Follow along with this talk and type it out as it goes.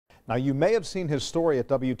Now, you may have seen his story at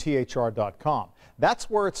WTHR.com. That's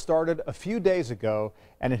where it started a few days ago,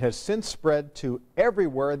 and it has since spread to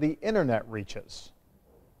everywhere the internet reaches.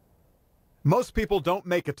 Most people don't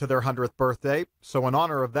make it to their 100th birthday, so in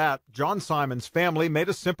honor of that, John Simon's family made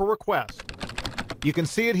a simple request. You can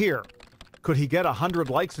see it here. Could he get 100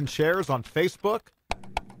 likes and shares on Facebook?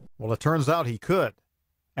 Well, it turns out he could.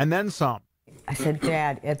 And then some. I said,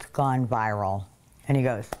 Dad, it's gone viral. And he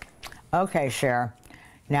goes, okay, Cher.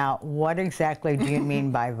 Now, what exactly do you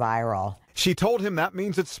mean by viral? She told him that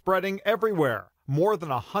means it's spreading everywhere. More than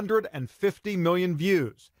 150 million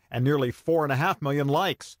views and nearly 4.5 million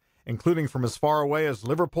likes, including from as far away as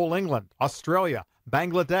Liverpool, England, Australia,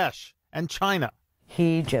 Bangladesh, and China.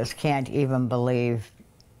 He just can't even believe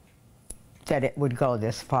that it would go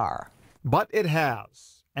this far. But it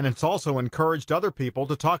has, and it's also encouraged other people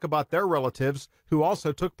to talk about their relatives who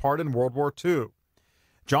also took part in World War II.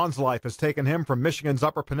 John's life has taken him from Michigan's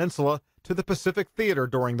Upper Peninsula to the Pacific Theater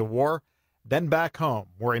during the war, then back home,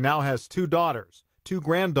 where he now has 2 daughters, 2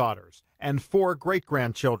 granddaughters, and 4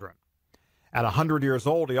 great-grandchildren. At 100 years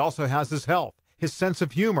old, he also has his health, his sense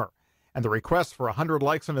of humor, and the request for 100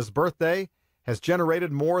 likes on his birthday has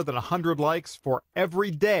generated more than 100 likes for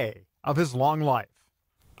every day of his long life.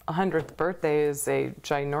 100th birthday is a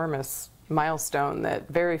ginormous milestone that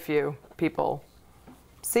very few people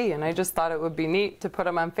see, and I just thought it would be neat to put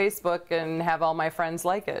them on Facebook and have all my friends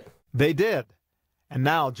like it. They did. And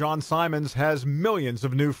now John Simons has millions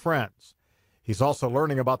of new friends. He's also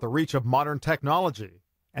learning about the reach of modern technology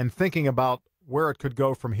and thinking about where it could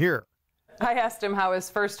go from here. I asked him how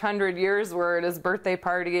his first 100 years were at his birthday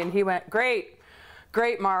party, and he went, great,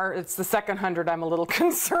 great, Mar. It's the second 100 I'm a little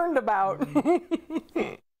concerned about.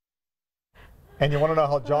 And you want to know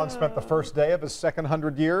how John spent the first day of his second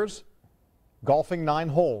 100 years? Golfing 9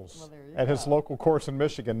 holes at his local course in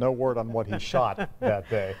Michigan. No word on what he shot that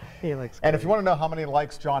day. He looks and if you want to know how many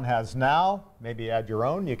likes John has now, maybe add your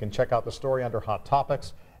own, you can check out the story under Hot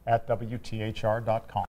Topics at WTHR.com.